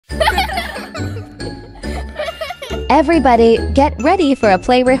Everybody, get ready for a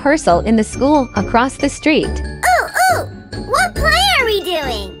play rehearsal in the school across the street. Ooh! What play are we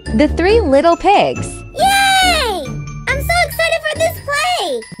doing? The Three Little Pigs. Yay! I'm so excited for this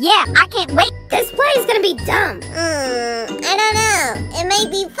play! Yeah, I can't wait. This play is gonna be dumb. I don't know. It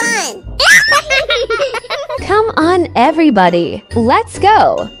might be fun. Come on, everybody. Let's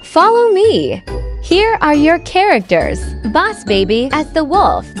go. Follow me. Here are your characters. Boss Baby as the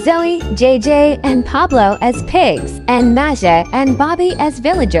wolf, Zoe, JJ, and Pablo as pigs, and Naja and Bobby as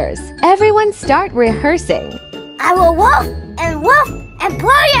villagers. Everyone start rehearsing. I will wolf and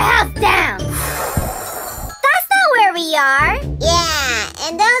blow your house down. That's not where we are. Yeah,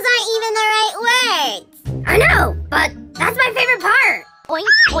 and those aren't even the right words. I know, but that's my favorite part. Oink,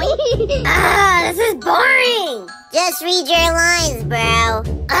 oink. This is boring. Just read your lines, bro.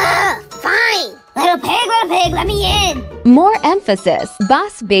 Fine. Little pig, let me in. More emphasis.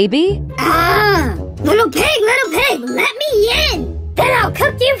 Boss Baby. Little pig, let me in. Then I'll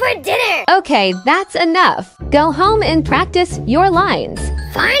cook you for dinner. Okay, that's enough. Go home and practice your lines.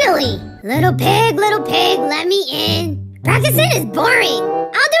 Finally. Little pig, let me in. Practicing is boring.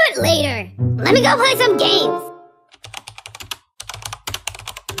 I'll do it later. Let me go play some games.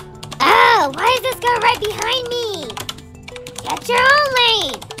 Oh, why does this go right behind me? Get your own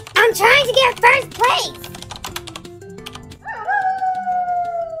lane. I'm trying to get first place.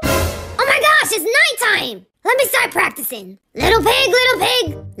 Oh my gosh, it's nighttime. Let me start practicing. Little pig,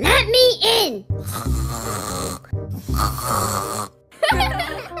 let me in.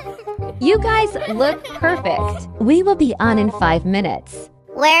 You guys look perfect. We will be on in 5 minutes.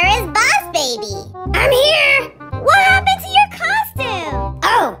 Where is Boss Baby? I'm here. What happened to your costume?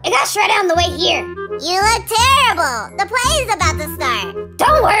 Oh, it got shredded on the way here. You look terrible. The play is about to start.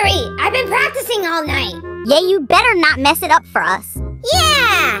 Don't worry. I've been practicing all night. Yeah, you better not mess it up for us.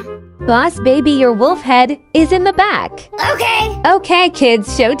 Yeah. Boss Baby, your wolf head is in the back. Okay. Okay, kids,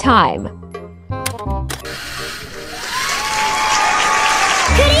 showtime.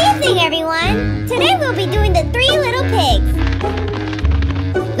 Good evening, everyone. Today we'll be doing the Three Little Pigs.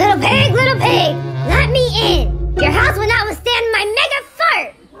 Little pig, let me in. Your house will not withstand my mega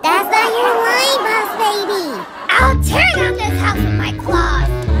fart. That's not your line, Boss Baby. I'll tear down this house with my claws.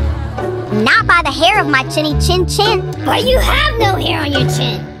 Not by the hair of my chinny chin chin. But you have no hair on your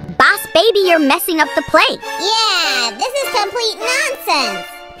chin. Boss Baby, you're messing up the play. Yeah, this is complete nonsense.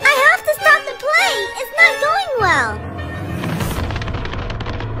 I have to stop the play. It's not going well.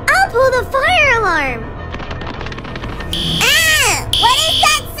 I'll pull the fire alarm. What is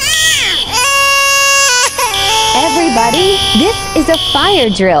that sound? Everybody, this is a fire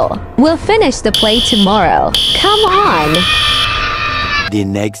drill. We'll finish the play tomorrow. Come on. The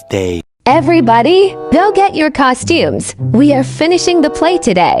next day. Everybody, go get your costumes. We are finishing the play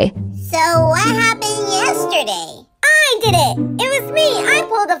today. So what happened yesterday? I did it. It was me. I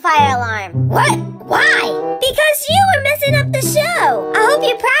pulled the fire alarm. What? Why? Because you were messing up the show. I hope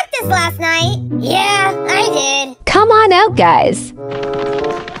you practiced last night. Yeah, I did. Come on out, guys.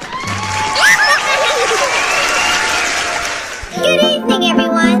 Good evening,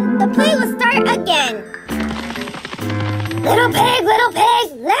 everyone. The play will start again. Little pig,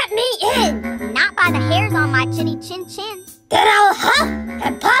 let me in. Not by the hairs on my chinny chin chin. Then I'll huff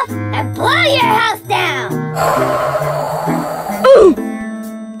and puff and blow your house down.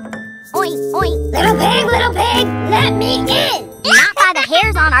 Oink, oink. Little pig, let me in. Not by the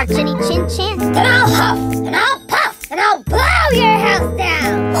hairs on our chinny chin chin. Then I'll huff and I'll puff and I'll blow your house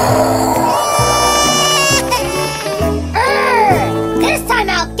down. This time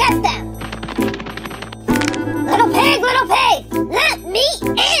I'll get them. Little pig, let me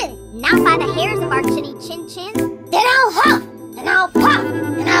in. Not by the hairs of our chinny chin chin. Then I'll huff and I'll puff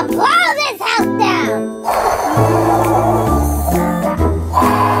and I'll blow this house down.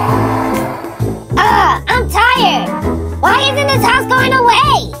 I'm tired. Why isn't this house going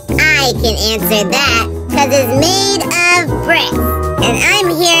away? I can answer that, because it's made of bricks. And I'm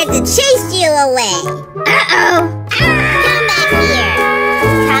here to chase you away. Uh-oh.